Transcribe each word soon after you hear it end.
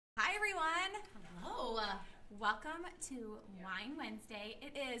Hi, everyone. Hello. Welcome to Wine Wednesday.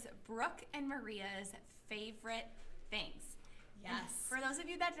 It is Brooke and Maria's favorite things. Yes. And for those of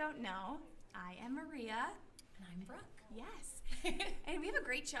you that don't know, I am Maria. And I'm Brooke. Yes. And we have a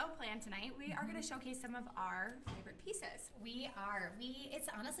great show planned tonight. We are going to showcase some of our favorite pieces. We are. It's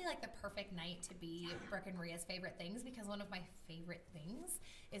honestly like the perfect night to be Brooke and Maria's favorite things, because one of my favorite things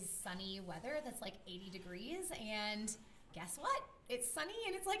is sunny weather that's like 80 degrees. And guess what? It's sunny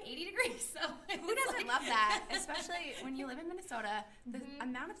and it's like 80 degrees. So who doesn't love that? Especially when you live in Minnesota, the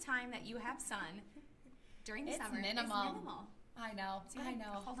amount of time that you have sun during the summer is minimal. I know. So I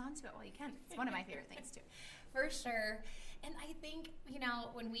know. Hold on to it while you can. It's one of my favorite things too. For sure. And I think,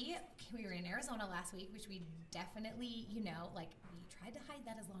 when we were in Arizona last week, which we definitely, we tried to hide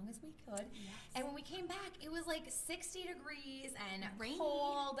that as long as we could. Yes. And when we came back, it was like 60 degrees and rainy.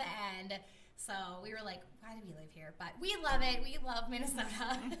 Cold. And so we were like, why do we live here? But we love it. We love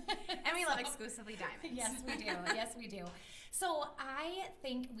Minnesota. And we love exclusively diamonds. Yes, we do. Yes, we do. So I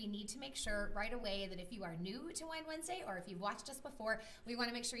think we need to make sure right away that if you are new to Wine Wednesday or if you've watched us before, we want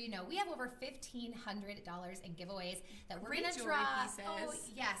to make sure you know we have over $1,500 in giveaways that we're going to draw. Pieces. Oh,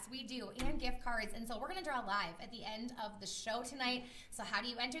 yes, we do. And gift cards. And so we're going to draw live at the end of the show tonight. So how do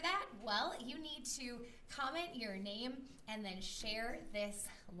you enter that? Well, you need to comment your name and then share this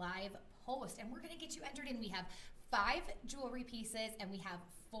live post. And we're going to get you entered in. We have 5 jewelry pieces and we have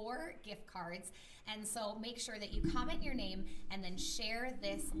 4 gift cards. And so make sure that you comment your name and then share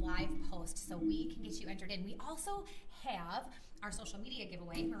this live post so we can get you entered in. We also have our social media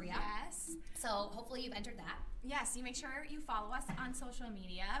giveaway, Maria. Yes. So hopefully you've entered that. Yes, you make sure you follow us on social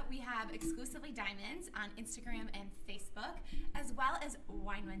media. We have Exclusively Diamonds on Instagram and Facebook, as well as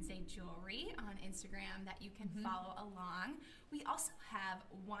Wine Wednesday Jewelry on Instagram that you can follow along. We also have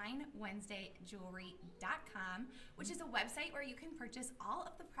WineWednesdayJewelry.com, which is a website where you can purchase all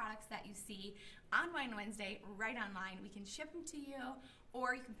of the products that you see on Wine Wednesday right online. We can ship them to you,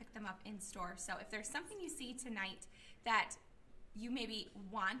 or you can pick them up in store. So if there's something you see tonight that you maybe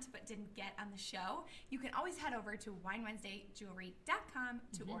want but didn't get on the show, you can always head over to WineWednesdayJewelry.com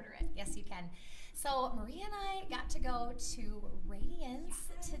to order it. Yes, you can. So Maria and I got to go to Radiance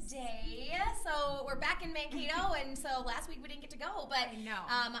today. So we're back in Mankato, and so last week we didn't get to go, but I know.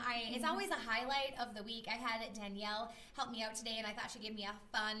 It's always a highlight of the week. I had Danielle help me out today, and I thought she'd give me a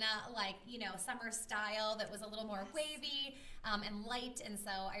fun, summer style that was a little more wavy and light, and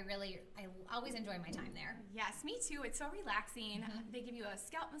so I always enjoy my time there. Yes, me too. It's so relaxing. They give you a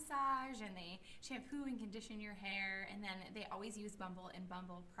scalp massage, and they shampoo and condition your hair, and then they always use Bumble and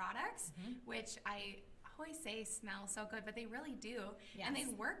Bumble products, which I always say smell so good, but they really do. Yes. And they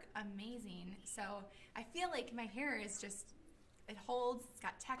work amazing. So I feel like my hair is just, it holds, it's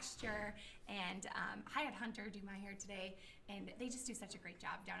got texture, and I had Hunter do my hair today, and they just do such a great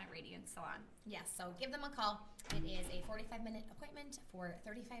job down at Radiance Salon. Yes, so give them a call. It is a 45-minute appointment for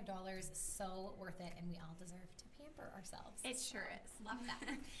 $35. So worth it, and we all deserve to pamper ourselves. It sure is. Love that.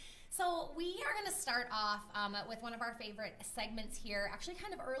 So we are going to start off with one of our favorite segments here, actually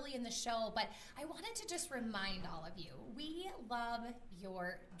kind of early in the show, but I wanted to just remind all of you, we love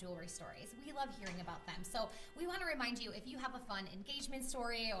your jewelry stories. We love hearing about them. So we want to remind you, if you have a fun engagement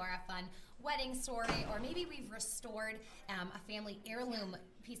story or a fun wedding story, or maybe we've restored a family heirloom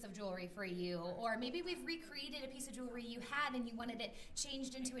piece of jewelry for you, or maybe we've recreated a piece of jewelry you had and you wanted it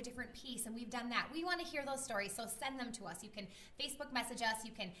changed into a different piece, and we've done that. We want to hear those stories, so send them to us. You can Facebook message us,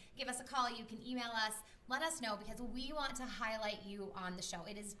 you can give us a call, you can email us, let us know, because we want to highlight you on the show.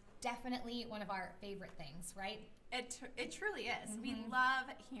 It is definitely one of our favorite things, right? It truly is. We love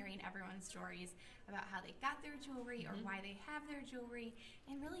hearing everyone's stories about how they got their jewelry or why they have their jewelry,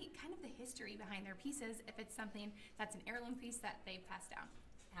 and really kind of the history behind their pieces if it's something that's an heirloom piece that they've passed down.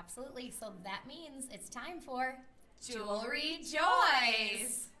 Absolutely. So that means it's time for Jewelry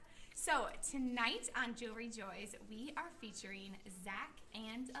Joys. So tonight on Jewelry Joys, we are featuring Zach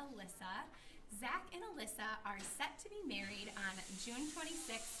and Alyssa. Zach and Alyssa are set to be married on June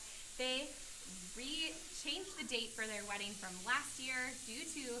 26th. They changed the date for their wedding from last year due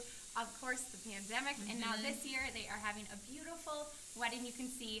to, of course, the pandemic, and now this year they are having a beautiful wedding. You can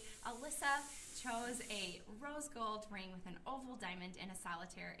see Alyssa chose a rose gold ring with an oval diamond and a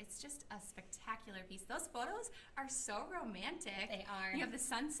solitaire. It's just a spectacular piece. Those photos are so romantic. They are. You have the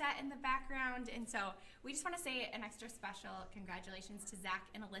sunset in the background, and so we just want to say an extra special congratulations to Zach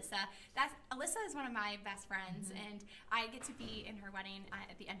and Alyssa. Alyssa is one of my best friends, and I get to be in her wedding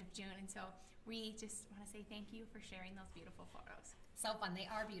at the end of June, and so we just want to say thank you for sharing those beautiful photos. So fun. They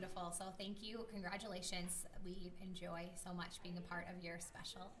are beautiful. So thank you. Congratulations. We enjoy so much being a part of your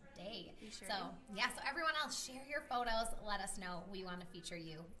special day. We sure so, do. yeah. So everyone else, share your photos. Let us know. We want to feature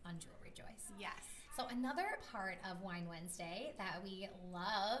you on Jewelry Joys. Yes. So another part of Wine Wednesday that we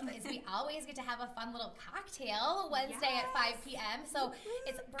love is we always get to have a fun little cocktail Wednesday at 5 p.m. So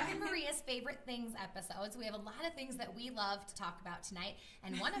it's Brooke and Maria's favorite things episodes. We have a lot of things that we love to talk about tonight,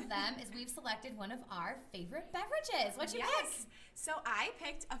 and one of them is we've selected one of our favorite beverages. What'd you pick? So I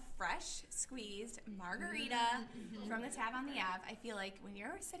picked a fresh squeezed margarita from the Tab on the Ave. I feel like when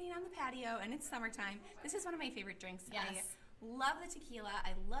you're sitting on the patio and it's summertime, this is one of my favorite drinks. Yes. I love the tequila.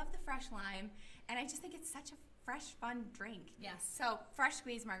 I love the fresh lime. And I just think it's such a fresh, fun drink. Yes. So fresh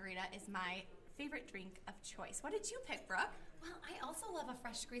squeezed margarita is my favorite drink of choice. What did you pick, Brooke? Well, I also love a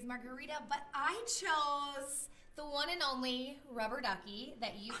fresh squeezed margarita, but I chose the one and only rubber ducky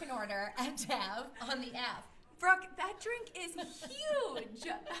that you can order at Tab on the app. Brooke, that drink is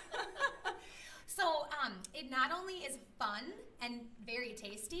huge. So it not only is fun and very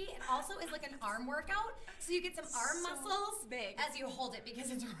tasty, it also is like an arm workout. So you get some arm muscles big as you hold it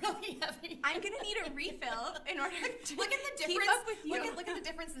because it's really heavy. I'm gonna need a refill in order to look at the difference. Keep up with you. Look at the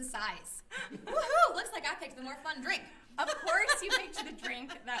difference in size. Woohoo! Looks like I picked the more fun drink. Of course, you picked the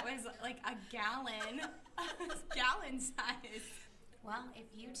drink that was like a gallon size. Well, if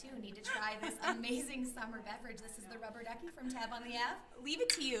you too need to try this amazing summer beverage, this is the rubber ducky from Tab on the Ave. Leave it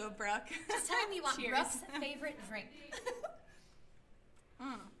to you, Brooke. Just tell me you want Cheers. Brooke's favorite drink.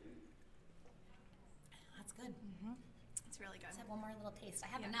 That's good. It's really good. Let's have one more little taste. I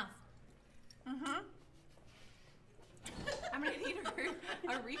have enough. I'm gonna need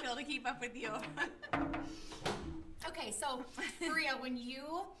a refill to keep up with you. Okay, so Maria, when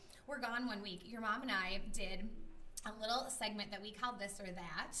you were gone one week, your mom and I did a little segment that we called This or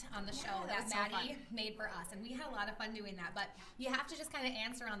That on the show that was so Maddie fun. made for us, and we had a lot of fun doing that, but you have to just kind of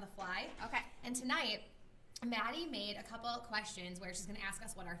answer on the fly. Okay. And tonight, Maddie made a couple questions where she's going to ask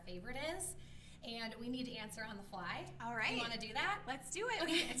us what our favorite is, and we need to answer on the fly. All right. You want to do that? Let's do it.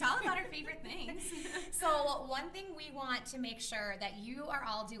 Okay. It's all about our favorite things. So one thing we want to make sure that you are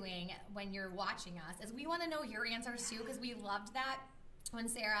all doing when you're watching us is we want to know your answers too, because we loved that. When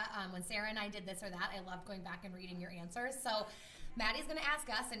Sarah and I did this or that, I loved going back and reading your answers. So Maddie's going to ask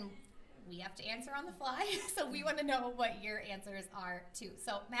us, and we have to answer on the fly. So we want to know what your answers are too.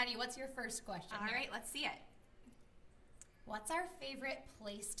 So Maddie, what's your first question? All right, let's see it. What's our favorite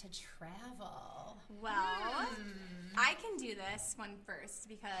place to travel? Well, I can do this one first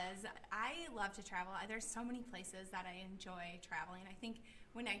because I love to travel. There's so many places that I enjoy traveling. I think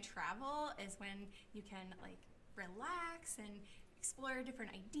when I travel is when you can like relax and explore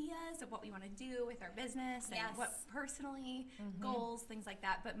different ideas of what we want to do with our business and what personally goals, things like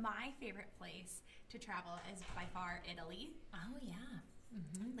that. But my favorite place to travel is by far Italy. Oh yeah.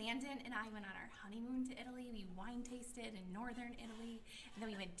 Landon and I went on our honeymoon to Italy. We wine tasted in northern Italy, and then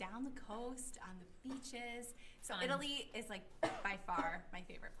we went down the coast on the beaches. So Fun. Italy is like by far my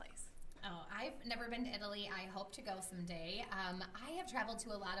favorite place. Oh, I've never been to Italy. I hope to go someday. I have traveled to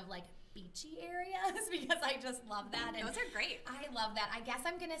a lot of like beachy areas because I just love that. And those are great. I love that. I guess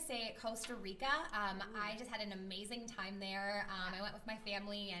I'm going to say Costa Rica. I just had an amazing time there. I went with my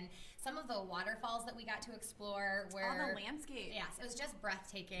family, and some of the waterfalls that we got to explore were... All the landscape. Yes, it was just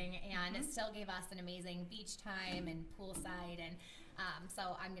breathtaking, and it still gave us an amazing beach time and poolside, and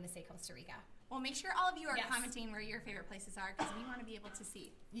so I'm going to say Costa Rica. Well, make sure all of you are commenting where your favorite places are because we want to be able to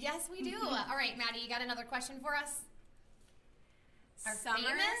see. Yes, we do. All right, Maddie, you got another question for us? Our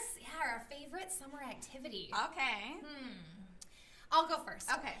favorite summer activity. Okay. I'll go first.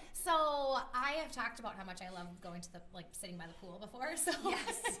 Okay. So I have talked about how much I love going to the sitting by the pool before. So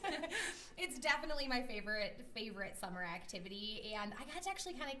yes, it's definitely my favorite summer activity. And I got to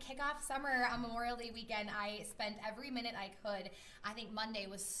actually kind of kick off summer on Memorial Day weekend. I spent every minute I could. I think Monday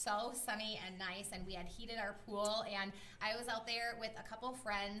was so sunny and nice, and we had heated our pool, and I was out there with a couple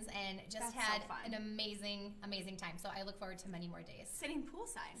friends and just had an amazing time. So I look forward to many more days. Sitting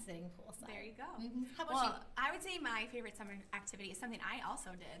poolside. There you go. How about you? I would say my favorite summer activity is something I also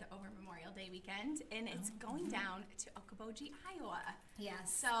did over Memorial Day weekend, and it's going down to Okoboji, Iowa.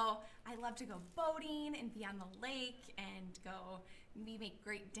 Yes. So I love to go boating and be on the lake and go. We make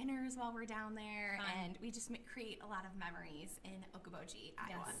great dinners while we're down there, and we just create a lot of memories in Okoboji,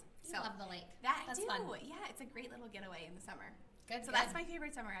 Iowa. Yes. So love the lake. That's fun. Yeah, it's a great little getaway in the summer. Good. So that's my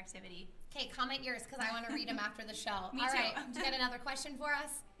favorite summer activity. Okay, comment yours because I want to read them after the show. Me All too. right, do you got another question for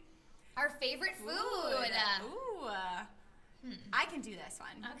us? Our favorite food. Ooh. I can do this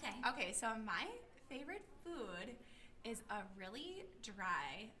one. Okay. Okay, so my favorite food is a really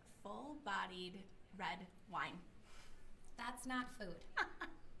dry full-bodied red wine. That's not food.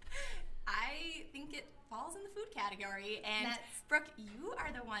 I think it falls in the food category. And Brooke, you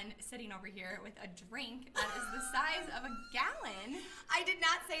are the one sitting over here with a drink that is the size of a gallon. I did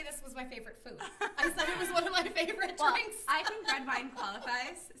not say this was my favorite food. I said it was one of my favorite drinks. I think red wine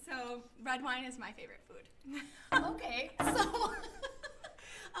qualifies, so red wine is my favorite food. Okay, so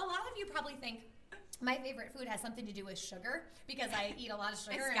a lot of you probably think my favorite food has something to do with sugar because I eat a lot of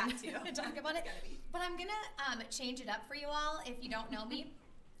sugar and talk about it. But I'm gonna change it up for you all if you don't know me.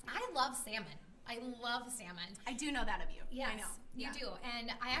 I love salmon. I love salmon. I do know that of you. Yes, I know. You do.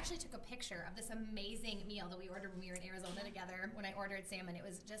 And I actually took a picture of this amazing meal that we ordered when we were in Arizona together. When I ordered salmon, it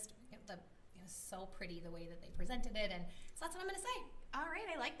was just it was so pretty the way that they presented it, and so that's what I'm going to say. All right,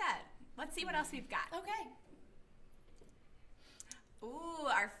 I like that. Let's see what else we've got. Okay. Ooh,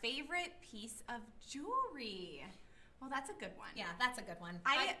 our favorite piece of jewelry. Well, that's a good one. Yeah, that's a good one.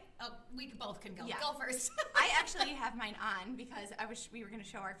 We both can go. Yeah. Go first. I actually have mine on because I wish we were going to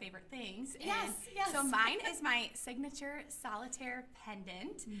show our favorite things. Yes. So mine is my signature solitaire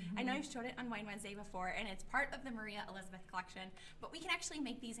pendant. Mm-hmm. I know you've showed it on Wine Wednesday before, and it's part of the Maria Elizabeth collection, but we can actually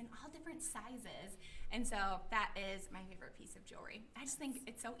make these in all different sizes. And so that is my favorite piece of jewelry. I just think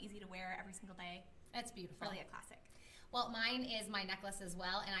it's so easy to wear every single day. It's beautiful. Really a classic. Well, mine is my necklace as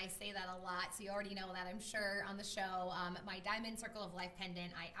well, and I say that a lot, so you already know that, I'm sure, on the show. My Diamond Circle of Life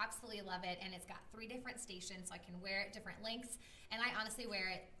pendant, I absolutely love it, and it's got 3 different stations, so I can wear it different lengths, and I honestly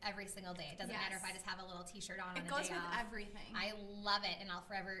wear it every single day. It doesn't matter if I just have a little t-shirt on a day off. It goes with everything. I love it, and I'll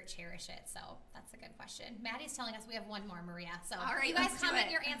forever cherish it, so that's a good question. Maddie's telling us we have one more, Maria, so all right, you guys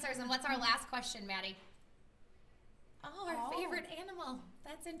comment your answers, and what's our last question, Maddie? Oh, our favorite animal.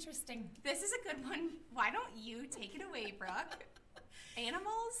 That's interesting. This is a good one. Why don't you take it away, Brooke?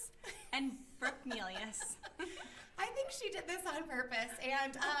 Animals and Brooke Melius. I think she did this on purpose,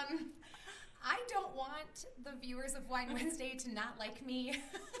 and I don't want the viewers of Wine Wednesday to not like me.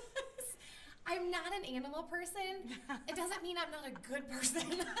 I'm not an animal person. It doesn't mean I'm not a good person.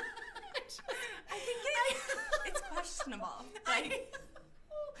 I think it's questionable.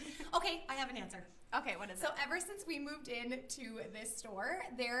 Okay, I have an answer. Okay, what is it? So ever since we moved into this store,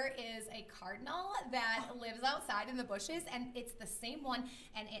 there is a cardinal that lives outside in the bushes, and it's the same one,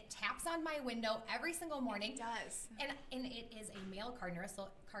 and it taps on my window every single morning. It does. And it is a male cardinal,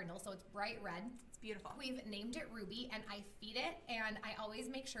 so it's bright red. It's beautiful. We've named it Ruby, and I feed it, and I always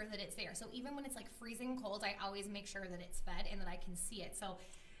make sure that it's there. So even when it's like freezing cold, I always make sure that it's fed and that I can see it. So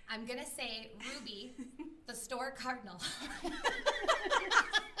I'm going to say Ruby, the store cardinal.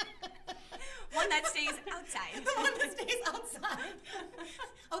 One that stays outside. The one that stays outside.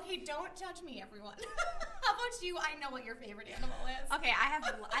 Okay, don't judge me, everyone. How about you? I know what your favorite animal is. Okay, I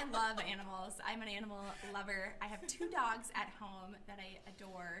love animals. I'm an animal lover. I have 2 dogs at home that I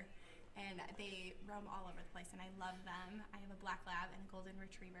adore, and they roam all over the place, and I love them. I have a black lab and a golden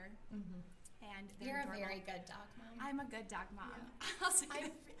retriever. Mm-hmm. And you're a very good dog mom. I'm a good dog mom. Yeah.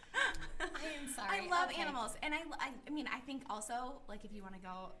 I am sorry. I love animals, and I mean, I think also, like, if you want to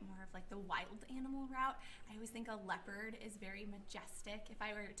go more of like the wild animal route, I always think a leopard is very majestic. If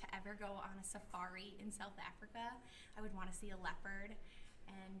I were to ever go on a safari in South Africa, I would want to see a leopard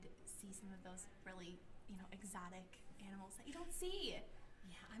and see some of those really, exotic animals that you don't see.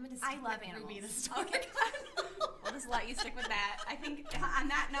 Yeah, I'm gonna stick I love with animals. Ruby the store. Okay. We'll just let you stick with that. I think on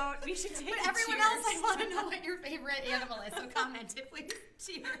that note, we should take But everyone else, I want to know what your favorite animal is, so comment it, please.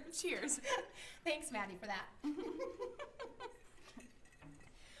 Cheers. Cheers. Thanks, Maddie, for that.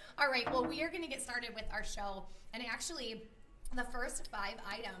 All right, well, we are going to get started with our show, and actually, the first 5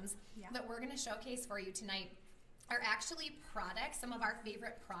 items that we're going to showcase for you tonight are actually products, some of our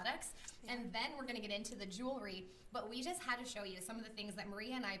favorite products, and then we're going to get into the jewelry, but we just had to show you some of the things that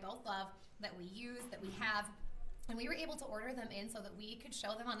Maria and I both love, that we use, that we have, and we were able to order them in so that we could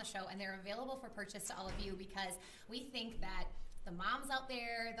show them on the show, and they're available for purchase to all of you because we think that the moms out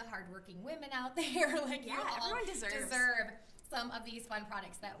there, the hardworking women out there, like you all everyone deserve some of these fun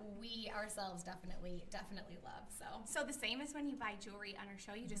products that we ourselves definitely love. So the same as when you buy jewelry on our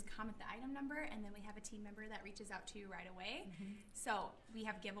show, you just comment the item number, and then we have a team member that reaches out to you right away. Mm-hmm. So we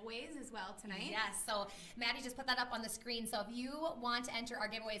have giveaways as well tonight. Yes, so Maddie just put that up on the screen. So if you want to enter our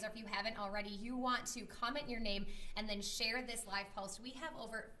giveaways, or if you haven't already, you want to comment your name and then share this live post. We have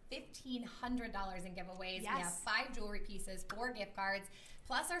over $1,500 in giveaways. Yes. We have 5 jewelry pieces, 4 gift cards,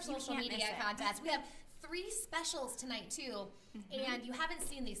 plus our social media contest. We have 3 specials tonight too, and you haven't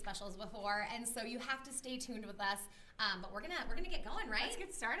seen these specials before, and so you have to stay tuned with us. But we're gonna get going, right? Let's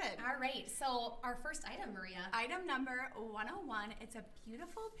get started. All right. So our first item, Maria. Item number 101. It's a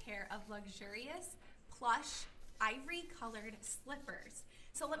beautiful pair of luxurious plush ivory colored slippers.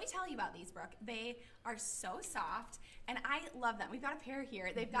 So let me tell you about these, Brooke. They are so soft, and I love them. We've got a pair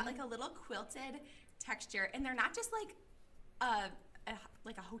here. They've got like a little quilted texture, and they're not just like a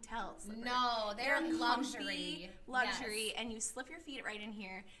hotel slipper. No, they're luxury, Yes. and you slip your feet right in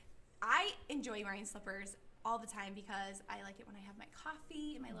here. I enjoy wearing slippers all the time because I like it when I have my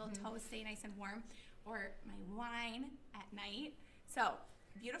coffee and my little toes stay nice and warm, or my wine at night. So,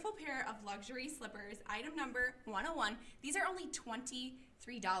 beautiful pair of luxury slippers. Item number 101. These are only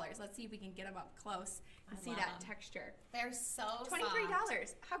 $23. Let's see if we can get them up close and see that texture. They're so $23.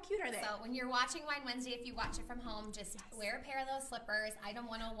 soft. How cute are they? So when you're watching Wine Wednesday, if you watch it from home, just wear a pair of those slippers, item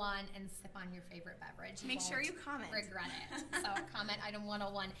 101, and sip on your favorite beverage. Make sure you comment. Regret it. So comment item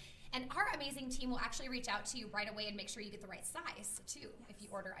 101. And our amazing team will actually reach out to you right away and make sure you get the right size, too, if you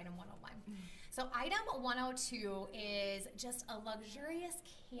order item 101. So item 102 is just a luxurious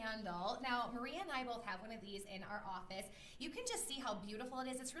candle. Now, Maria and I both have one of these in our office. You can just see how beautiful it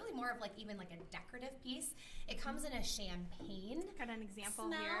is. It's really more of like even like a decorative piece. It comes in a champagne. Got an example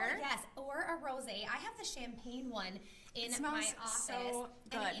smell, here. yes, or a rosé. I have the champagne one in my office. So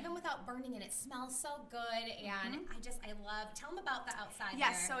good. And even without burning it, it smells so good. And I love, tell them about the outside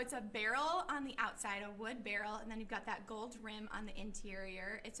Yes, there. so it's a barrel on the outside, a wood barrel, and then you've got that gold rim on the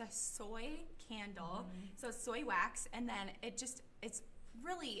interior. It's a soy candle, so it's soy wax, and then it's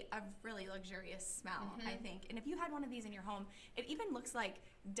really a really luxurious smell, I think. And if you had one of these in your home, it even looks like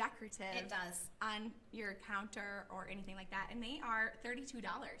decorative. It does. On your counter or anything like that, and they are $32.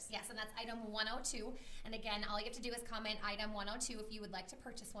 Yes, and that's item 102. And again, all you have to do is comment item 102 if you would like to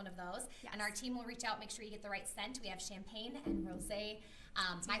purchase one of those. Yes. And our team will reach out, make sure you get the right scent. We have champagne and rosé.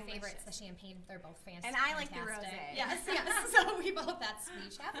 My favorite's the champagne. They're both fantastic. And I like the rosé. Yes, yes. So we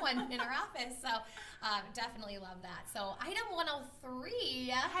each have one in our office. So definitely love that. So item 103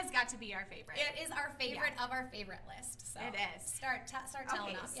 has got to be our favorite. It is our favorite of our favorite list. So it is. Start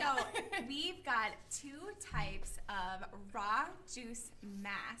telling us. So we've got two types of raw juice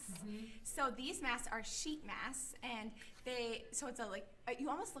masks. So these masks are sheet masks, and it's you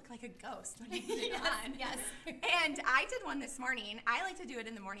almost look like a ghost when you put it on. Yes. And I did one this morning. I like to do it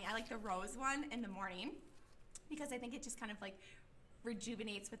in the morning. I like the rose one in the morning because I think it just kind of like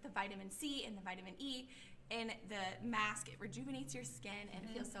rejuvenates with the vitamin C and the vitamin E. In the mask, it rejuvenates your skin and it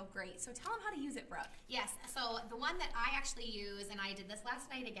feels so great. So tell them how to use it, Brooke. Yes, so the one that I actually use, and I did this last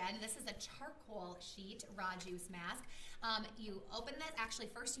night again, this is a charcoal sheet raw juice mask. You open this, actually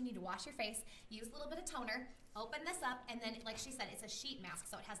first you need to wash your face, use a little bit of toner, open this up, and then like she said, it's a sheet mask,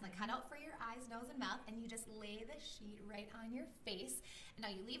 so it has the cutout for your eyes, nose, and mouth, and you just lay the sheet right on your face. And now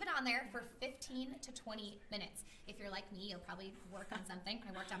you leave it on there for 15 to 20 minutes. If you're like me, you'll probably work on something.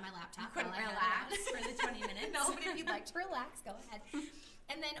 I worked on my laptop. Couldn't relax for the 20 minutes. No, but if you'd like to relax, go ahead.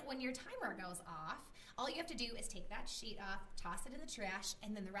 And then when your timer goes off, all you have to do is take that sheet off, toss it in the trash,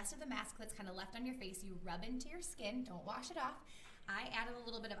 and then the rest of the mask that's kind of left on your face, you rub into your skin. Don't wash it off. I added a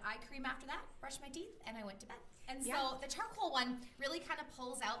little bit of eye cream after that, brushed my teeth, and I went to bed. And so the charcoal one really kind of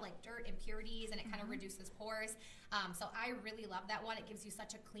pulls out like dirt, impurities, and it kind of reduces pores. So I really love that one. It gives you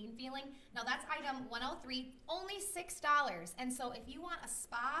such a clean feeling. Now that's item 103, only $6. And so if you want a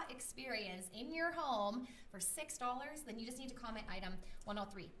spa experience in your home for $6, then you just need to comment item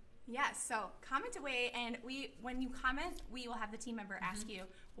 103. Yes, so comment away, and when you comment, we will have the team member ask you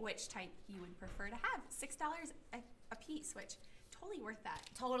which type you would prefer to have. $6 a piece, which totally worth that.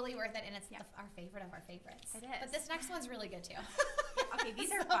 Totally worth it, and it's our favorite of our favorites. It is. But this next one's really good too. Okay,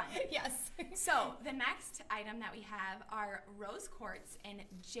 these are fun. Yes. So the next item that we have are rose quartz and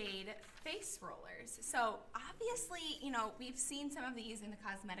jade face rollers. So obviously, we've seen some of these in the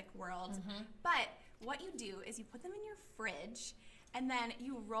cosmetic world, but what you do is you put them in your fridge, and then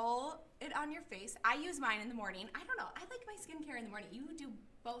you roll it on your face. I use mine in the morning. I don't know. I like my skincare in the morning. You do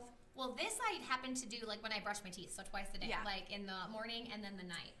both. Well, this I happen to do like when I brush my teeth, so twice a day, like in the morning and then the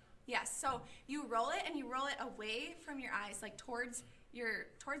night. Yes. So you roll it, and you roll it away from your eyes, like towards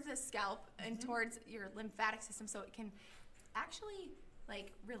the scalp and towards your lymphatic system, so it can actually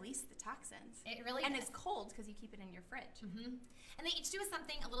like release the toxins. It really and does. it's cold because you keep it in your fridge. And they each do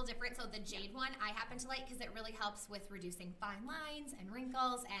something a little different. So the jade one I happen to like because it really helps with reducing fine lines and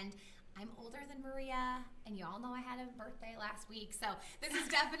wrinkles. And I'm older than Maria, and you all know I had a birthday last week, so this is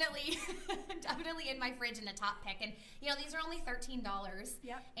definitely in my fridge in the top pick. And these are only $13.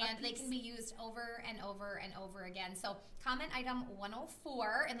 Yep. And they can be used over and over and over again. So comment item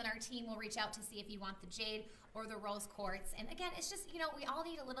 104, and then our team will reach out to see if you want the jade or the rose quartz. And again, it's just we all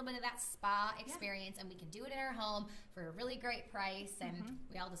need a little bit of that spa experience, and we can do it in our home for a really great price, and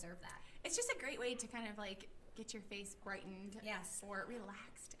we all deserve that. It's just a great way to kind of like get your face brightened, yes, or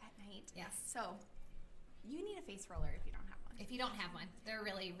relaxed at night. Yes. So you need a face roller if you don't have one. If you don't have one, they're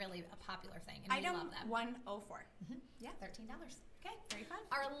really, really a popular thing, and Item we love them. 104. Yeah, $13. Okay. Very fun.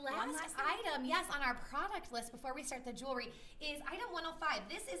 Our One last last thing. item, yes, on our product list before we start the jewelry is item 105.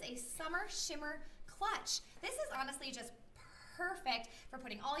 This is a summer shimmer clutch. This is honestly just perfect for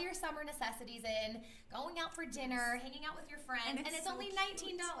putting all your summer necessities in, going out for dinner, hanging out with your friends, and it's so only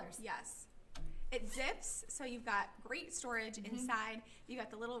cute. $19. Yes. It zips, so you've got great storage inside. You got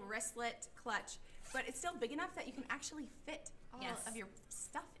the little wristlet clutch, but it's still big enough that you can actually fit all of your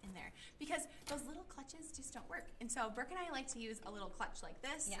stuff in there, because those little clutches just don't work. And so Brooke and I like to use a little clutch like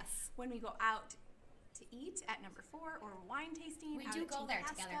this when we go out to eat at number 4 or wine tasting. We do go there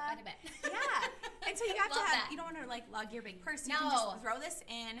together quite a bit. Yeah. And so you have to have, you don't want to like lug your big purse. You can just throw this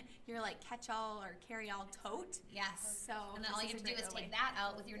in your like catch-all or carry-all tote. Yes. So and then all you have to do is take that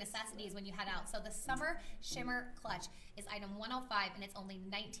out with your necessities when you head out. So the Summer Shimmer Clutch is item 105, and it's only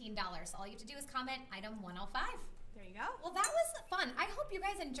 $19. So all you have to do is comment item 105. There you go. Well, that was fun. I hope you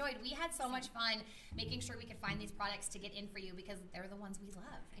guys enjoyed. We had so much fun making sure we could find these products to get in for you, because they're the ones we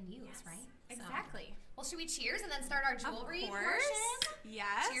love and use, right? Exactly. So, well, should we cheers and then start our jewelry Of course. portion?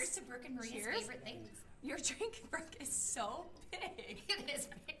 Yes. Cheers to Brooke and Maria's favorite things. Your drink, Brooke, is so big. It is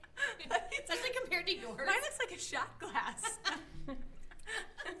big. Especially compared to yours. Mine looks like a shot glass.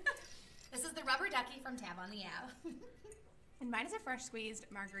 This is the Rubber Ducky from Tab on the Ab. And mine is a fresh squeezed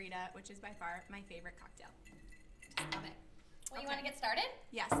margarita, which is by far my favorite cocktail. Love it. Well, you want to get started?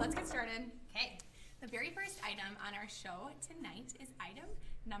 Yes, let's get started. Okay. The very first item on our show tonight is item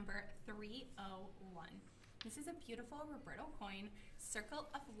number 301. This is a beautiful Roberto coin, Circle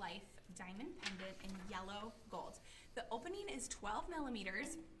of Life diamond pendant in yellow gold. The opening is 12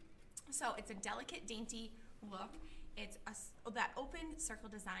 millimeters, so it's a delicate, dainty look. It's that open circle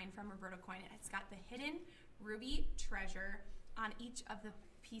design from Roberto coin. It's got the hidden ruby treasure on each of the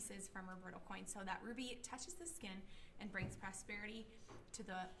pieces from Roberto coin, so that ruby touches the skin and brings prosperity to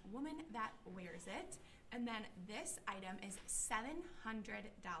the woman that wears it. And then this item is $700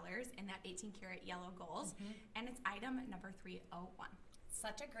 in that 18 karat yellow gold, and it's item number 301.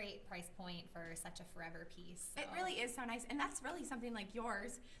 Such a great price point for such a forever piece. So. It really is so nice, and that's really something like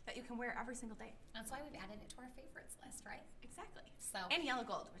yours that you can wear every single day. That's why we've added it to our favorites list, right? Exactly. So and yellow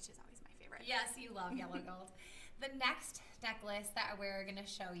gold, which is always my favorite. Yes, you love yellow gold. The next necklace that we're going to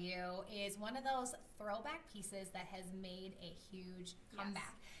show you is one of those throwback pieces that has made a huge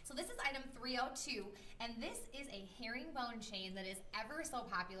comeback. So this is item 302, and this is a herringbone chain that is ever so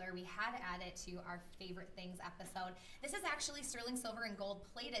popular. We had to add it to our favorite things episode. This is actually sterling silver and gold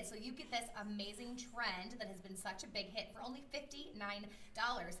plated, so you get this amazing trend that has been such a big hit for only $59.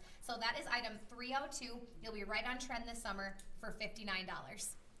 So that is item 302. You'll be right on trend this summer for $59.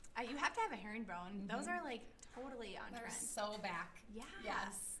 You have to have a herringbone. Those are like totally on They're trend. so back. Yeah.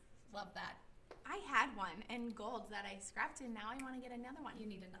 Yes. Love that. I had one in gold that I scrapped, and now I want to get another one. You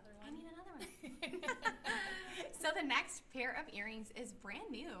need another one. I need another one. So the next pair of earrings is brand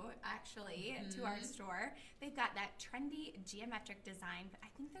new, actually, to our store. They've got that trendy geometric design, but I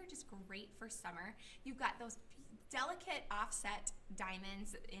think they're just great for summer. You've got those delicate offset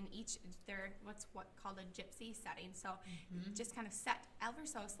diamonds in each. They're what's called a gypsy setting, so just kind of set ever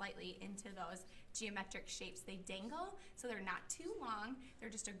so slightly into those geometric shapes. They dangle, so they're not too long. They're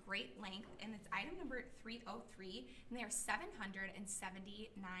just a great length, and it's item number 303, and they are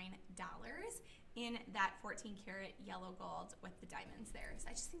 $779 in that 14 karat yellow gold with the diamonds there. So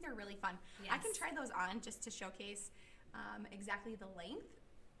I just think they're really fun. I can try those on just to showcase exactly the length.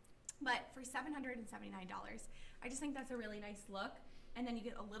 But for $779, I just think that's a really nice look. And then you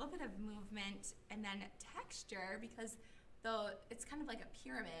get a little bit of movement and then texture, because it's kind of like a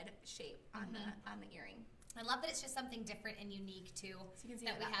pyramid shape on the earring. I love that it's just something different and unique too, so you can see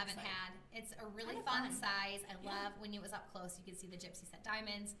that we haven't had. It's a really fun size. I love when it was up close, you could see the gypsy set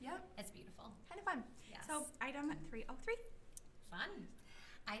diamonds. Yep. It's beautiful. Kind of fun. Yes. So item 303. Fun.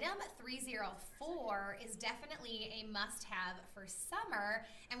 Item 304 is definitely a must-have for summer,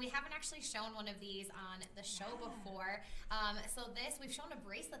 and we haven't actually shown one of these on the show before. So we've shown a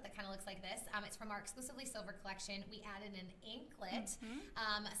bracelet that kind of looks like this. It's from our exclusively silver collection. We added an anklet.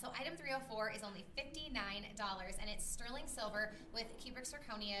 So item 304 is only $59, and it's sterling silver with cubic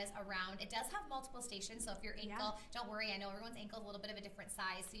zirconias around. It does have multiple stations, so if your ankle, don't worry, I know everyone's ankle is a little bit of a different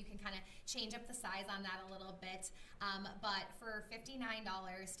size, so you can kind of change up the size on that a little bit. But for $59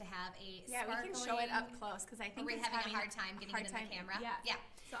 to have a we can show it up close, because I think we're having a hard time getting it in the camera. Yeah.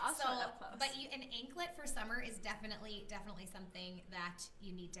 So I'll show it up close. But an anklet for summer is definitely something that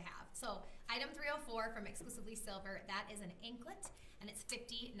you need to have. So item 304 from exclusively silver, that is an anklet, and it's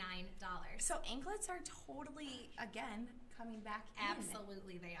 $59. So anklets are totally, again, coming back in.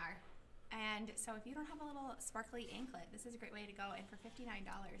 Absolutely, they are. And so if you don't have a little sparkly anklet, this is a great way to go. And for $59,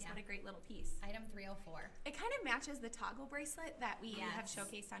 what a great little piece. Item 304. It kind of matches the toggle bracelet that we Yes. have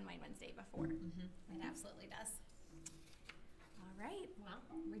showcased on Wine Wednesday before. It absolutely does. All right. Well,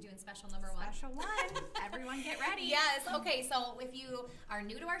 we're doing special number one. Special one. Everyone get ready. Yes. Okay, so if you are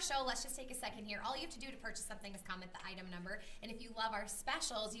new to our show, let's just take a second here. All you have to do to purchase something is comment the item number. And if you love our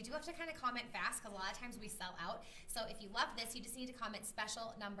specials, you do have to kind of comment fast because a lot of times we sell out. So if you love this, you just need to comment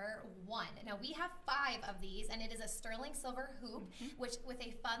special number 1. Now, we have 5 of these, and it is a sterling silver hoop, which with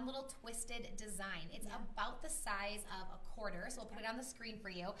a fun little twisted design. It's about the size of a quarter, so we'll put it on the screen for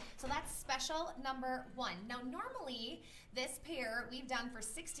you. So that's special number 1. Now, normally, this pair we've done for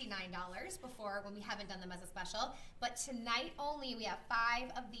 $69 before when we haven't done them as a special, but tonight only we have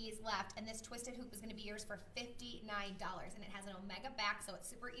 5 of these left, and this twisted hoop is going to be yours for $59, and it has an omega back, so it's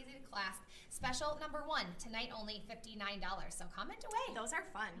super easy to clasp. Special number 1, tonight only $59. So comment away. Those are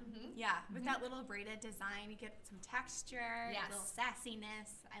fun. Yeah, with that little braided design, you get some texture, a little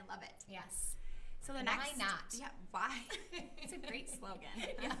sassiness. I love it. Yes. So the Why next, not? Yeah, why? It's a great slogan.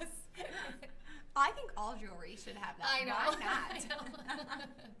 Yes. I think all jewelry should have that. I know. Why not? I know.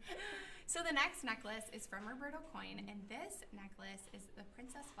 So the next necklace is from Roberto Coin, and this necklace is the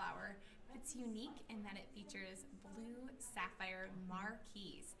Princess Flower. It's unique in that it features blue sapphire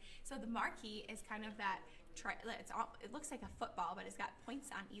marquise. So the marquise is kind of that, it looks like a football, but it's got points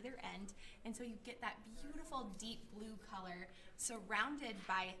on either end, and so you get that beautiful deep blue color surrounded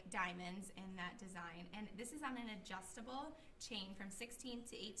by diamonds in that design. And this is on an adjustable chain from 16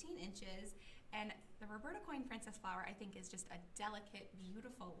 to 18 inches. And the Roberto Coin Princess Flower, I think, is just a delicate,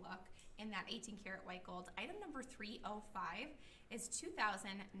 beautiful look in that 18 karat white gold. Item number 305 is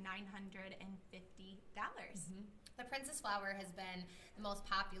 $2,950. The Princess Flower has been the most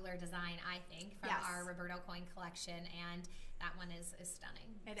popular design, I think, from our Roberto Coin collection, and that one is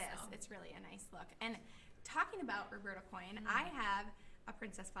stunning. It is. It's really a nice look. And talking about Roberto Coin, I have a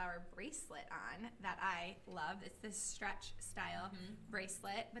Princess Flower bracelet on that I love. It's this stretch style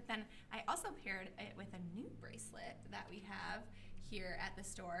bracelet, but then I also paired it with a new bracelet that we have here at the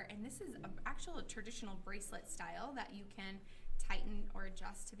store, and this is an actual traditional bracelet style that you can tighten or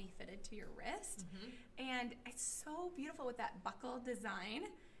adjust to be fitted to your wrist. And it's so beautiful with that buckle design,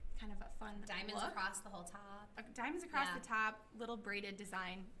 kind of a fun diamonds look. Across the whole top. Diamonds across the top, little braided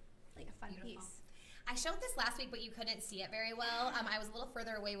design, like a fun piece. I showed this last week, but you couldn't see it very well. I was a little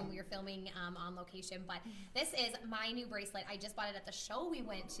further away when we were filming on location, but this is my new bracelet. I just bought it at the show we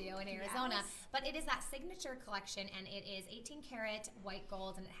went to in Arizona, but it is that signature collection, and it is 18 karat white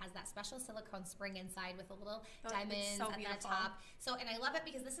gold, and it has that special silicone spring inside with a little diamonds at the top. So, and I love it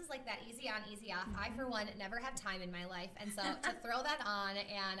because this is like that easy on, easy off. I, for one, never have time in my life, and so to throw that on,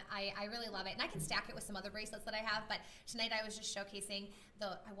 and I really love it. And I can stack it with some other bracelets that I have, but tonight I was just showcasing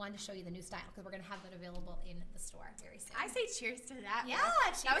I wanted to show you the new style because we're going to have it available in the store very soon. I say cheers to that. Yeah,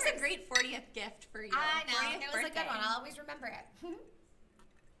 cheers. That was a great 40th gift for you. I know. 40th It was birthday. a good one. I'll always remember it.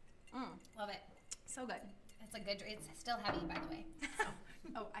 Love it. So good. It's a good, it's still heavy, by the way. So.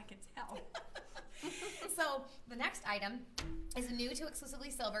 Oh, I can tell. So the next item is new to exclusively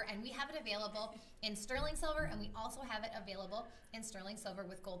silver, and we have it available in sterling silver, and we also have it available in sterling silver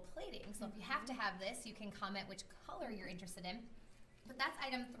with gold plating. So if you have to have this, you can comment which color you're interested in. But that's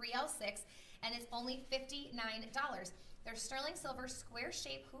item 306, and it's only $59. They're sterling silver square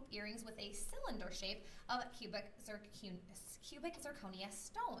shape hoop earrings with a cylinder shape of cubic zirconia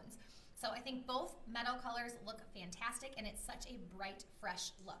stones. So I think both metal colors look fantastic, and it's such a bright,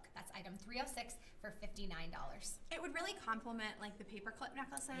 fresh look. That's item 306 for $59. It would really complement like the paperclip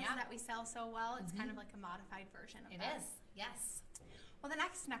necklaces that we sell so well. It's kind of like a modified version of that. It is, yes. Well, the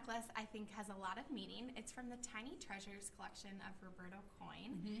next necklace, I think, has a lot of meaning. It's from the Tiny Treasures collection of Roberto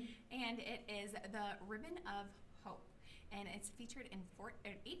Coin, and it is the Ribbon of Hope. And it's featured in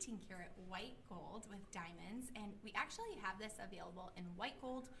 18 karat white gold with diamonds, and we actually have this available in white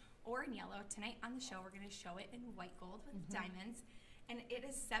gold or in yellow. Tonight on the show, we're going to show it in white gold with diamonds, and it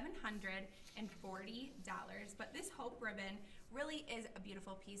is $740. But this Hope ribbon really is a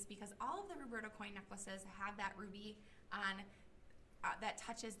beautiful piece because all of the Roberto Coin necklaces have that ruby on that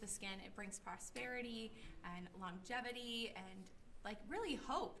touches the skin. It brings prosperity and longevity and like really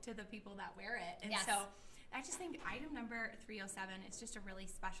hope to the people that wear it. And so I just think item number 307 is just a really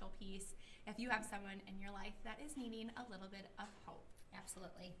special piece if you have someone in your life that is needing a little bit of hope.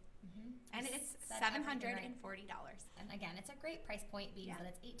 Absolutely. And it's $740. And again, it's a great price point being that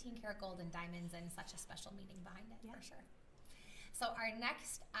it's 18 karat gold and diamonds and such a special meaning behind it for sure. So our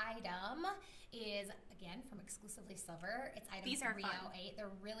next item is, again, from Exclusively Silver. It's item These are 308. They're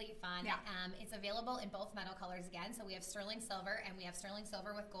really fun. Yeah. It's available in both metal colors again. So we have sterling silver and we have sterling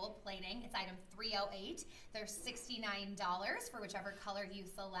silver with gold plating. It's item 308. They're $69 for whichever color you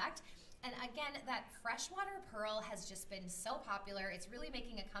select. And again, that freshwater pearl has just been so popular. It's really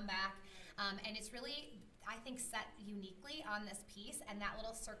making a comeback. And it's really, I think, set uniquely on this piece. And that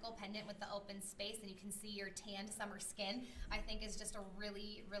little circle pendant with the open space, and you can see your tanned summer skin, I think is just a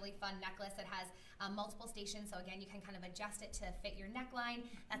really, really fun necklace. It has multiple stations, so again, you can kind of adjust it to fit your neckline.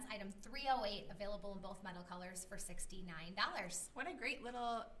 That's item 308, available in both metal colors for $69. What a great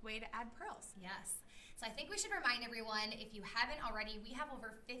little way to add pearls. Yes. So I think we should remind everyone, if you haven't already, we have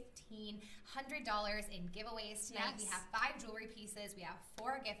over $1,500 in giveaways tonight. Yes. We have 5 jewelry pieces. We have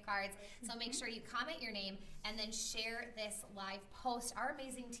 4 gift cards. So make sure you comment your name and then share this live post. Our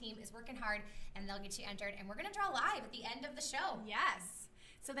amazing team is working hard, and they'll get you entered. And we're going to draw live at the end of the show. Yes.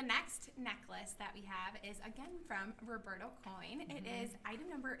 So the next necklace that we have is, again, from Roberto Coin. It is item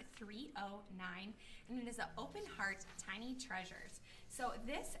number 309, and it is an open heart tiny treasures. So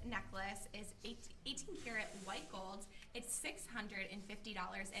this necklace is 18 karat white gold. It's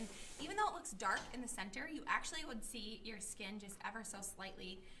 $650, and even though it looks dark in the center, you actually would see your skin just ever so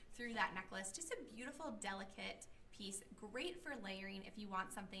slightly through that necklace. Just a beautiful, delicate piece, great for layering if you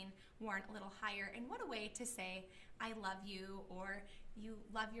want something worn a little higher. And what a way to say, I love you, or you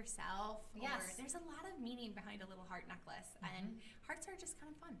love yourself. Yes. Or there's a lot of meaning behind a little heart necklace, and hearts are just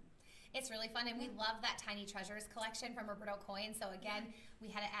kind of fun. It's really fun, and we love that Tiny Treasures collection from Roberto Coin. So again, we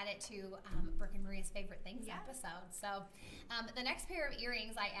had to add it to Brooke and Maria's Favorite Things episode. So the next pair of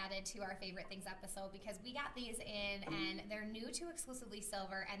earrings I added to our Favorite Things episode because we got these in, and they're new to Exclusively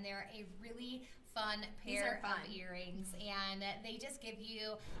Silver, and they're a really fun pair of earrings, and they just give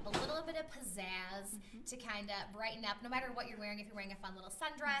you a little bit of pizzazz to kind of brighten up no matter what you're wearing. If you're wearing a fun little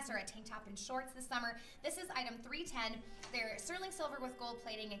sundress or a tank top and shorts this summer, this is item 310. They're sterling silver with gold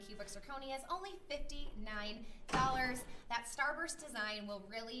plating and cubic zirconias, only $59. That starburst design will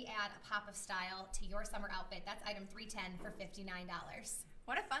really add a pop of style to your summer outfit. That's item 310 for $59.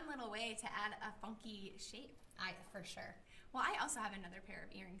 What a fun little way to add a funky shape. For sure. Well, I also have another pair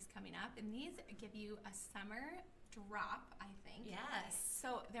of earrings coming up, and these give you a summer drop, I think. Yes.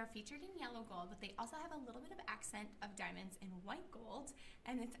 So they're featured in yellow gold, but they also have a little bit of accent of diamonds in white gold,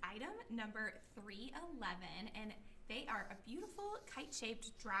 and it's item number 311, and they are a beautiful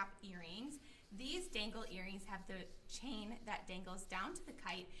kite-shaped drop earrings. These dangle earrings have the chain that dangles down to the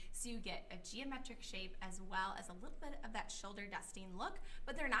kite, so you get a geometric shape as well as a little bit of that shoulder dusting look,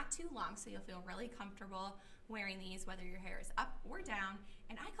 but they're not too long, so you'll feel really comfortable wearing these, whether your hair is up or down.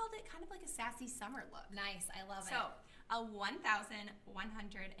 And I called it kind of like a sassy summer look. Nice, I love it. So a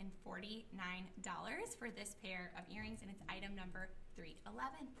 $1,149 for this pair of earrings, and it's item number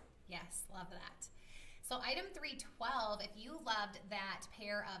 311. Yes, love that. So item 312, if you loved that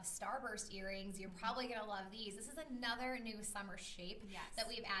pair of starburst earrings, you're probably going to love these. This is another new summer shape that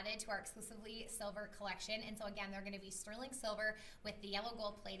we've added to our Exclusively Silver collection. And so again, they're going to be sterling silver with the yellow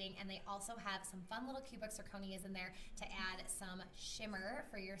gold plating, and they also have some fun little cubic zirconias in there to add some shimmer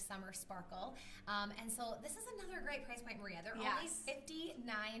for your summer sparkle. And so this is another great price point, Maria. They're only $59,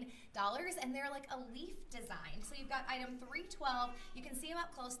 and they're like a leaf design. So you've got item 312. You can see them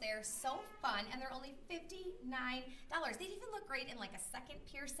up close there. So fun, and they're only $59. They even look great in like a second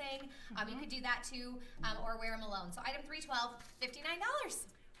piercing. You could do that too, or wear them alone. So item 312, $59.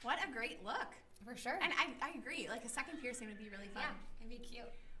 What a great look. For sure. And I agree. Like a second piercing would be really fun. Yeah, it'd be cute.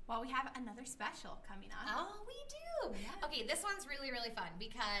 Well, we have another special coming up. Oh, we do. Yeah. Okay, this one's really, really fun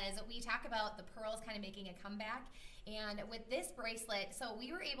because we talk about the pearls kind of making a comeback. And with this bracelet, so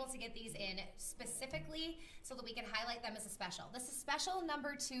we were able to get these in specifically so that we could highlight them as a special. This is special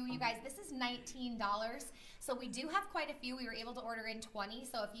number 2, you guys. This is $19. So we do have quite a few. We were able to order in 20.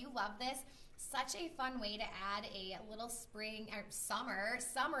 So if you love this, such a fun way to add a little spring or summer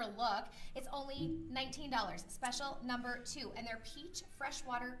look. It's only $19. Special number 2. And they're peach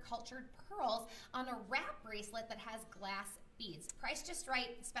freshwater cultured pearls on a wrap bracelet that has glass beads. Price just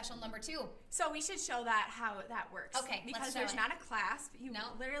right, special number 2. So we should show that how that works. Okay, because there's not a clasp. You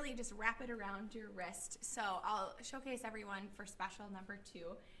literally just wrap it around your wrist. So I'll showcase everyone for special number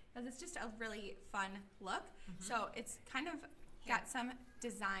 2 because it's just a really fun look. So it's kind of got some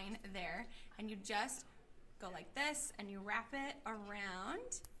design there, and you just go like this and you wrap it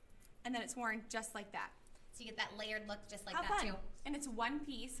around, and then it's worn just like that. So you get that layered look just like How that fun. too. And it's one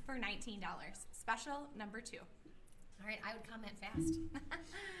piece for $19. Special number 2. All right, I would comment fast.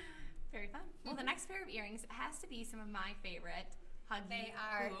 Very fun. Well, the next pair of earrings has to be some of my favorite huggy They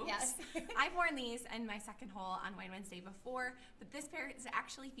are, hoops. yes. I've worn these in my second hole on Wine Wednesday before, but this pair is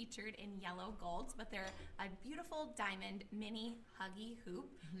actually featured in yellow gold, but they're a beautiful diamond mini huggy hoop,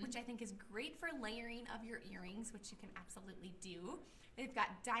 which I think is great for layering of your earrings, which you can absolutely do. They've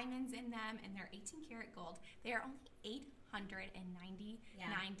got diamonds in them, and they're 18 karat gold. They are only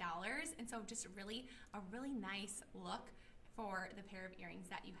 $899, and so just really a really nice look for the pair of earrings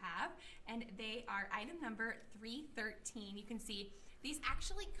that you have. And they are item number 313. You can see these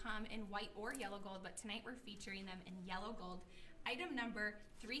actually come in white or yellow gold, but tonight we're featuring them in yellow gold. Item number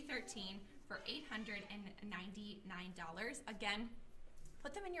 313 for $899. Again,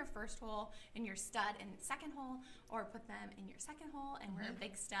 put them in your first hole, in your stud in the second hole, or put them in your second hole and wear a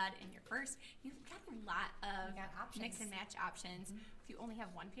big stud in your first. You've got a lot of mix and match options. If you only have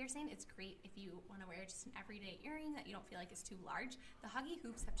one piercing, it's great if you want to wear just an everyday earring that you don't feel like is too large. The huggy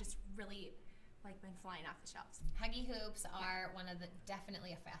hoops have just really been flying off the shelves. Huggy hoops are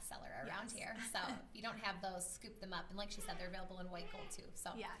definitely a fast seller around here. So if you don't have those, scoop them up. And like she said, they're available in white gold too.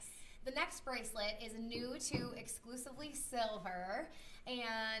 So yes. The next bracelet is new to exclusively silver,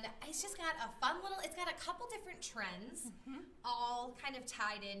 and it's just got a fun it's got a couple different trends, all kind of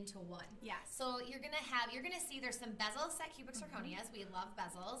tied into one. Yes. So you're gonna see there's some bezel set cubic zirconias. We love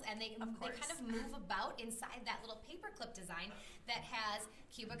bezels, and they kind of move about inside that little paperclip design that has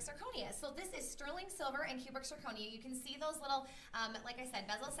cubic zirconias. So this is sterling silver and cubic zirconia. You can see those little, like I said,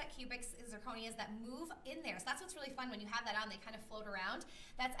 bezel set cubic zirconias that move in there. So that's what's really fun when you have that on. They kind of float around.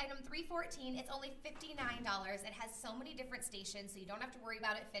 That's item 314. It's only $59. It has so many different stations, so you don't have to worry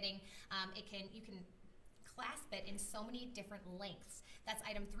about it fitting. You can clasp it in so many different lengths. That's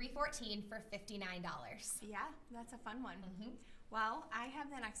item 314 for $59. Yeah, that's a fun one. Well, I have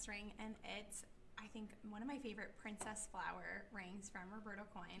the next ring, and it's, I think, one of my favorite princess flower rings from Roberto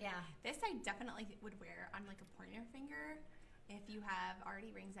Coin. Yeah. This I definitely would wear on a pointer finger if you have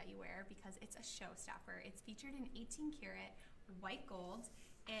already rings that you wear, because it's a showstopper. It's featured in 18 karat white gold.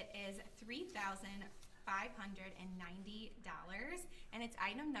 It is $3,590, and it's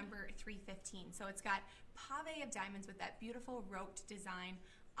item number 315. So it's got pave of diamonds with that beautiful roped design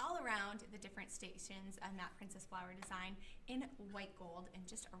all around the different stations and that princess flower design in white gold, and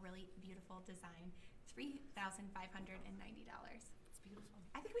just a really beautiful design. $3,590. It's beautiful.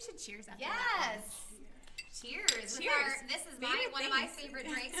 I think we should cheers after yes. that. Cheers. Cheers. This is one of my favorite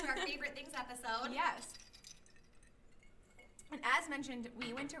drinks, our favorite things episode. Yes. And as mentioned,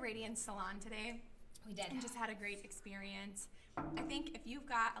 we went to Radiance Salon today. We did. And just had a great experience. I think if you've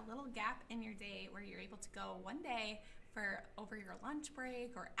got a little gap in your day where you're able to go one day for over your lunch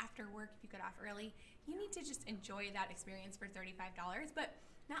break or after work, if you get off early, you need to just enjoy that experience for $35. But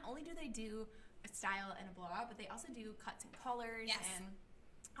not only do they do a style and a blowout, but they also do cuts and colors and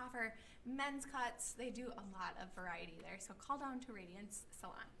offer men's cuts. They do a lot of variety there. So call down to Radiance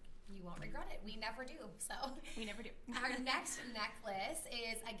Salon. You won't regret it. We never do. So we never do. Our next necklace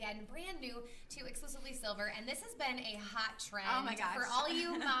is, again, brand new to exclusively silver, and this has been a hot trend. Oh my gosh. For all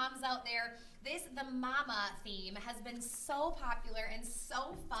you moms out there. The mama theme has been so popular and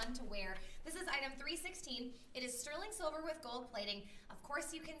so fun to wear. This is item 316. It is sterling silver with gold plating. Of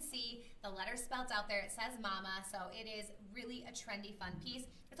course, you can see the letters spelled out there. It says mama, so it is really a trendy, fun piece.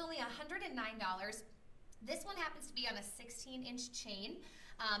 It's only $109. This one happens to be on a 16-inch chain.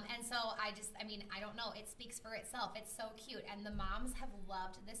 And so I don't know. It speaks for itself. It's so cute. And the moms have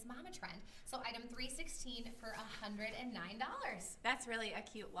loved this mama trend. So item 316 for $109. That's really a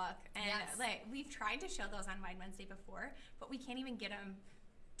cute look. And we've tried to show those on Wine Wednesday before, but we can't even get them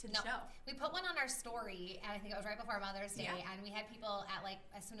to the show. We put one on our story, and I think it was right before Mother's Day, and we had people at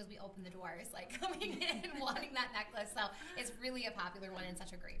as soon as we opened the doors, coming in and wanting that necklace. So it's really a popular one and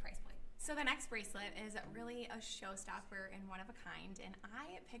such a great price point. So the next bracelet is really a showstopper and one of a kind, and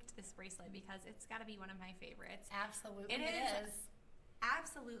I picked this bracelet because it's got to be one of my favorites. Absolutely, it is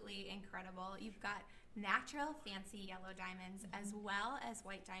absolutely incredible. You've got natural fancy yellow diamonds as well as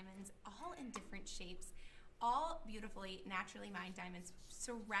white diamonds, all in different shapes, all beautifully naturally mined diamonds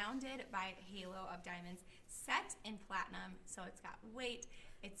surrounded by a halo of diamonds, set in platinum. So it's got weight,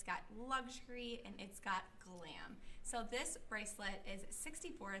 it's got luxury, and it's got glam. So this bracelet is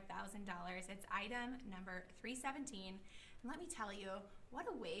 $64,000. It's item number 317. And let me tell you, what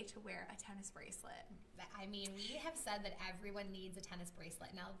a way to wear a tennis bracelet. I mean, we have said that everyone needs a tennis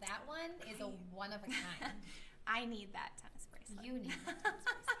bracelet. Now that one is a one of a kind. I need that tennis bracelet. You need that tennis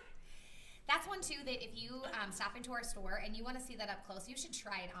bracelet. That's one too that if you stop into our store and you want to see that up close, you should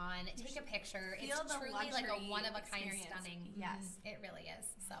try it on. Take a picture. It's truly like a one of a kind stunning. Yes, it really is.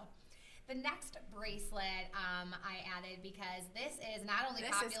 So The next bracelet I added because this is not only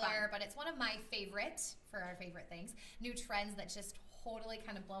This is popular, fun. but it's one of my favorite, for our favorite things, new trends that's just totally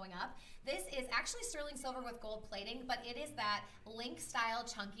kind of blowing up. This is actually sterling silver with gold plating, but it is that link style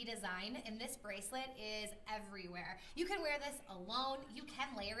chunky design, and this bracelet is everywhere. You can wear this alone, you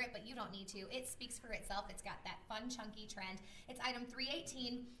can layer it, but you don't need to. It speaks for itself. It's got that fun chunky trend. It's item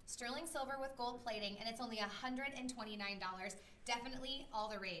 318, sterling silver with gold plating, and it's only $129. Definitely all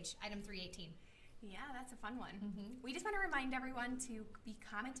the rage, item 318. Yeah, that's a fun one. We just want to remind everyone to be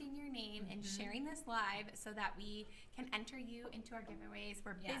commenting your name and sharing this live so that we can enter you into our giveaways.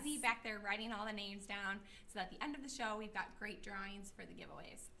 We're busy back there writing all the names down so that at the end of the show, we've got great drawings for the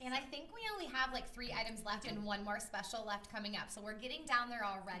giveaways. And I think we only have like 3 items left and one more special left coming up. So we're getting down there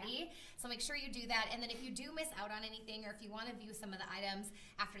already. Yeah. So make sure you do that. And then if you do miss out on anything, or if you want to view some of the items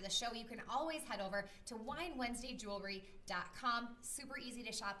after the show, you can always head over to WineWednesdayJewelry.com. Super easy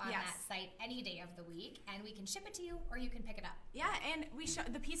to shop on that site any day of the week, and we can ship it to you or you can pick it up. Yeah, and we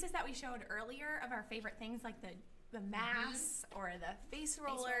the pieces that we showed earlier of our favorite things, like the masks or the face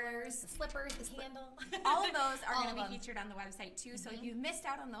rollers, the slippers, the candle. All of those are going to be featured on the website too. So if you missed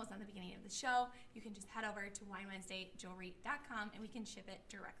out on those on the beginning of the show, you can just head over to WineWednesdayJewelry.com and we can ship it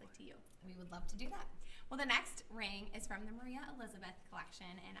directly to you. We would love to do that. Well, the next ring is from the Maria Elizabeth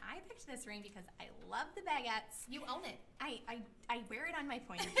collection, and I picked this ring because I love the baguettes. You own it. I wear it on my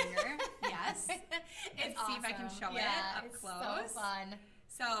pointer finger. Yes. It's see if I can show it up close. So fun.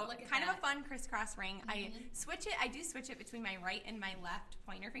 So kind of a fun crisscross ring. I do switch it between my right and my left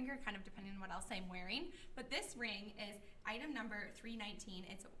pointer finger, kind of depending on what else I'm wearing. But this ring is item number 319.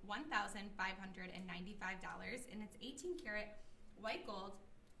 It's $1,595, and it's 18 karat white gold.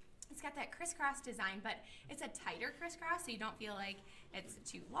 It's got that crisscross design, but it's a tighter crisscross, so you don't feel like it's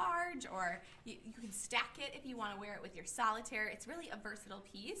too large, or you can stack it if you want to wear it with your solitaire. It's really a versatile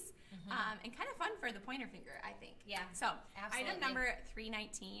piece, and kind of fun for the pointer finger, I think. Yeah. So absolutely. Item number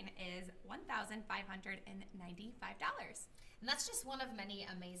 319 is $1,595. And that's just one of many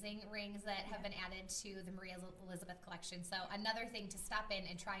amazing rings that have been added to the Maria Elizabeth collection. So another thing to stop in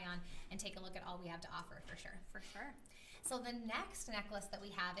and try on and take a look at all we have to offer, for sure. For sure. So the next necklace that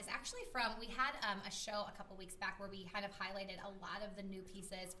we have is actually from, we had a show a couple weeks back where we kind of highlighted a lot of the new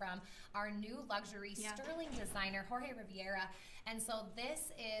pieces from our new luxury sterling designer, Jorge Riviera. And so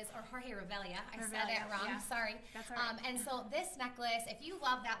this is, or Jorge Revelia, I said it wrong, sorry. That's all right. And so this necklace, if you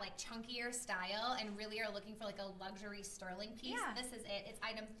love that like chunkier style and really are looking for like a luxury sterling piece, this is it. It's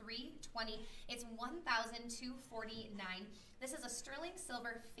item 320. It's $1,249. This is a sterling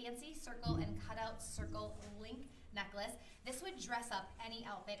silver fancy circle and cutout circle link necklace. This would dress up any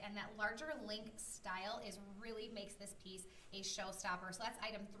outfit, and that larger link style really makes this piece a showstopper. So that's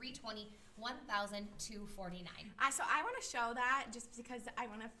item 320, $1,249. So I want to show that just because I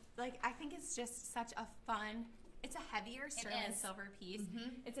want to, I think it's just such a fun, it's a heavier sterling silver piece.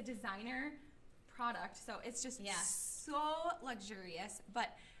 It's a designer product, so it's just so luxurious.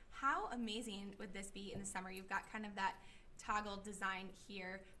 But how amazing would this be in the summer? You've got kind of that toggle design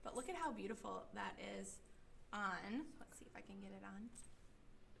here, but look at how beautiful that is on. Let's see if I can get it on.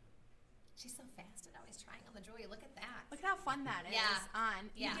 She's so fast at always trying on the jewelry. Look at that. Look at how fun that is on.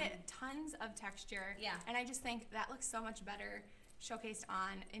 You Yeah. get tons of texture. Yeah. And I just think that looks so much better showcased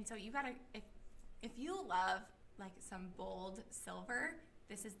on. And so you gotta, if you love like some bold silver,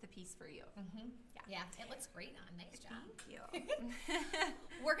 this is the piece for you. Yeah, it looks great on. Nice job. Thank you.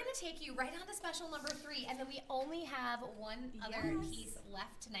 We're going to take you right on to special number 3, and then we only have one other piece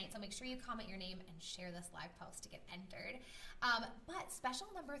left tonight, so make sure you comment your name and share this live post to get entered. But special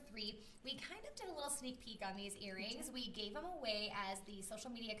number 3, we kind of did a little sneak peek on these earrings. We gave them away as the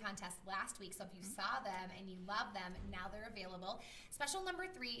social media contest last week, so if you saw them and you love them, now they're available. Special number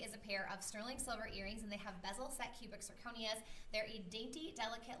 3 is a pair of sterling silver earrings, and they have bezel set cubic zirconias. They're a dainty,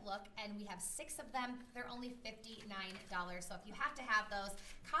 delicate look, and we have 6 of them. They're only $59. So if you have to have those,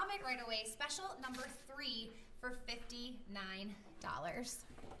 comment right away. Special number 3 for $59.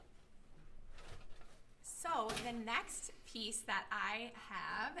 So the next piece that I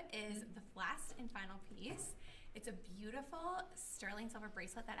have is the last and final piece. It's a beautiful sterling silver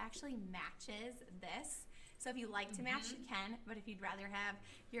bracelet that actually matches this. So if you like to match, you can, but if you'd rather have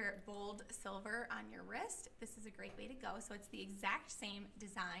your bold silver on your wrist, this is a great way to go. So it's the exact same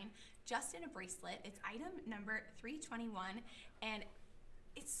design, just in a bracelet. It's item number 321, and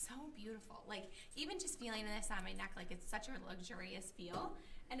it's so beautiful. Like, even just feeling this on my neck, like it's such a luxurious feel.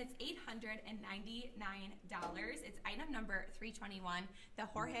 And it's $899. It's item number 321, the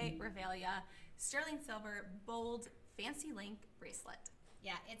Jorge Revelia sterling silver bold fancy link bracelet.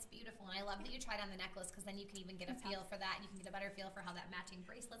 Yeah, it's beautiful. And I love that you tried on the necklace because then you can even get a feel for that. And you can get a better feel for how that matching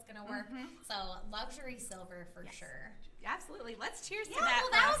bracelet's going to work. So luxury silver for sure. Absolutely. Let's cheers to Yeah, that.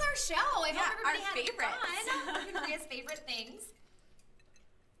 well, that was our show. I hope everybody had favorites. fun. Maria's favorite things.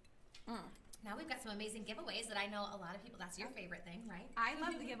 Now we've got some amazing giveaways that I know a lot of people, that's your favorite thing, right? I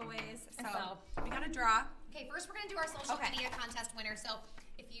love the giveaways. So we got to draw. Okay, first we're going to do our social media contest winner. So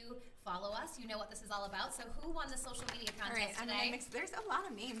if you follow us, you know what this is all about. So who won the social media contest today? There's a lot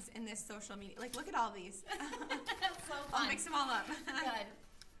of names in this social media. Like, look at all these. That's so fun. I'll mix them all up. Good.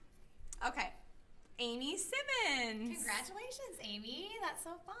 Okay. Amy Simmons. Congratulations, Amy. That's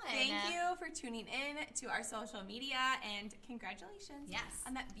so fun. Thank you for tuning in to our social media, and congratulations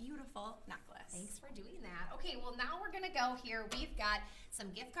on that beautiful necklace. Thanks for doing that. Okay, well, now we're going to go here. We've got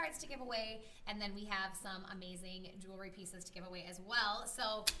some gift cards to give away, and then we have some amazing jewelry pieces to give away as well.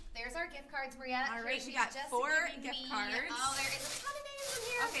 So there's our gift cards, Maria. All right, we got 4 gift cards. Oh, there is a ton of names in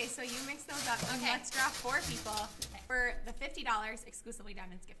here. Okay, so you mix those up, and let's draw 4 people for the $50 exclusively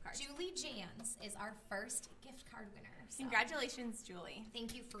Diamonds gift card. Julie Jans is our first gift card winner. So congratulations, Julie.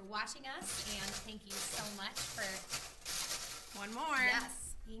 Thank you for watching us, and thank you so much for one more.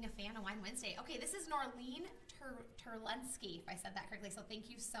 Yes, being a fan of Wine Wednesday. Okay, this is Norlene Terlensky, if I said that correctly. So thank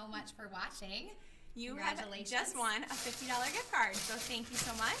you so much for watching. You have just won a $50 gift card, so thank you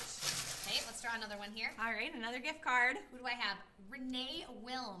so much. Okay, let's draw another one here. All right, another gift card. Who do I have? Renee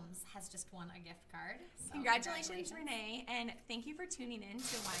Wilms has just won a gift card. So congratulations, Renee, and thank you for tuning in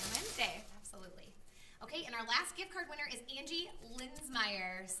to Wine Wednesday. Absolutely. Okay, and our last gift card winner is Angie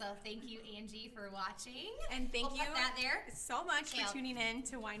Linsmeyer. So thank you, Angie, for watching. And thank you put that there. So much for tuning in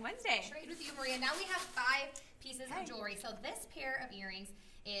to Wine Wednesday. Trade with you, Maria. Now we have 5 pieces of jewelry. So this pair of earrings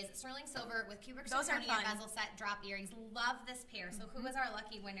is sterling silver with cubic zirconia bezel set drop earrings. Love this pair. So who is our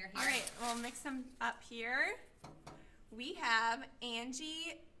lucky winner here? All right, we'll mix them up here. We have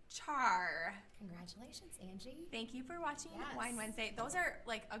Angie Char. Congratulations, Angie. Thank you for watching Wine Wednesday. Those are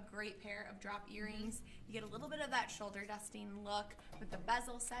like a great pair of drop earrings. You get a little bit of that shoulder dusting look with the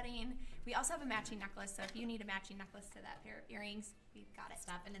bezel setting. We also have a matching necklace, so if you need a matching necklace to that pair of earrings, we've got it.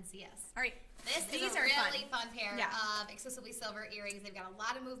 Stop in and see us. All right. These are really fun pair of exclusively silver earrings. They've got a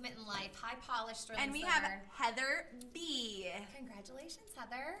lot of movement in life, high polished sterling silver. And we have Heather B. Congratulations,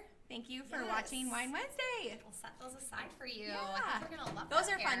 Heather. Thank you for watching Wine Wednesday. We'll set those aside for you. Yeah. I think we're going to love those. Those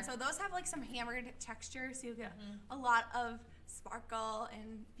are fun. So those have like some hammered texture, so you get a lot of sparkle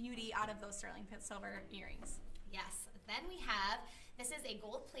and beauty out of those sterling silver earrings. Yes. Then we have, this is a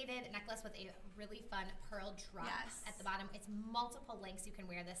gold-plated necklace with a really fun pearl drop at the bottom. It's multiple lengths you can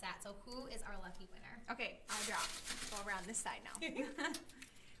wear this at. So who is our lucky winner? Okay, I'll draw. Go around this side now.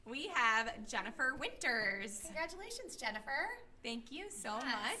 We have Jennifer Winters. Congratulations, Jennifer. Thank you so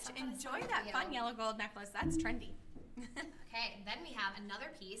much. Enjoy that fun yellow gold necklace. That's trendy. Okay, and then we have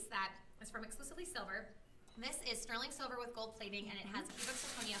another piece that is from exclusively silver. This is sterling silver with gold plating, and it has cubic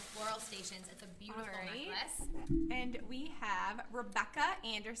zirconia floral stations. It's a beautiful necklace. And we have Rebecca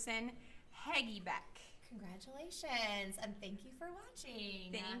Anderson Hagebeck. Congratulations, and thank you for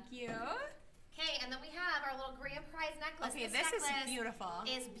watching. Thank you. Okay, and then we have our little grand prize necklace. Okay, this is beautiful.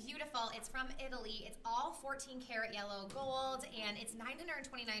 It's beautiful. It's from Italy. It's all 14 karat yellow gold, and it's $929.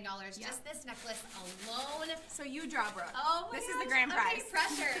 Just this necklace alone. So you draw, Brooke. Oh my This is the grand prize. Okay,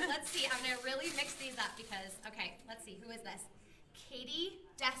 pressure. Let's see. I'm going to really mix these up because, okay, let's see. Who is this? Katie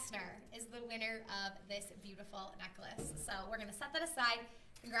Dessner is the winner of this beautiful necklace. So we're going to set that aside.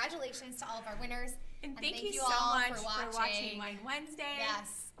 Congratulations to all of our winners. And thank you so much for watching Wine Wednesday.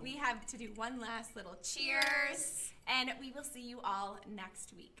 Yes. We have to do one last little cheers. And we will see you all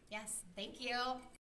next week. Yes. Thank you.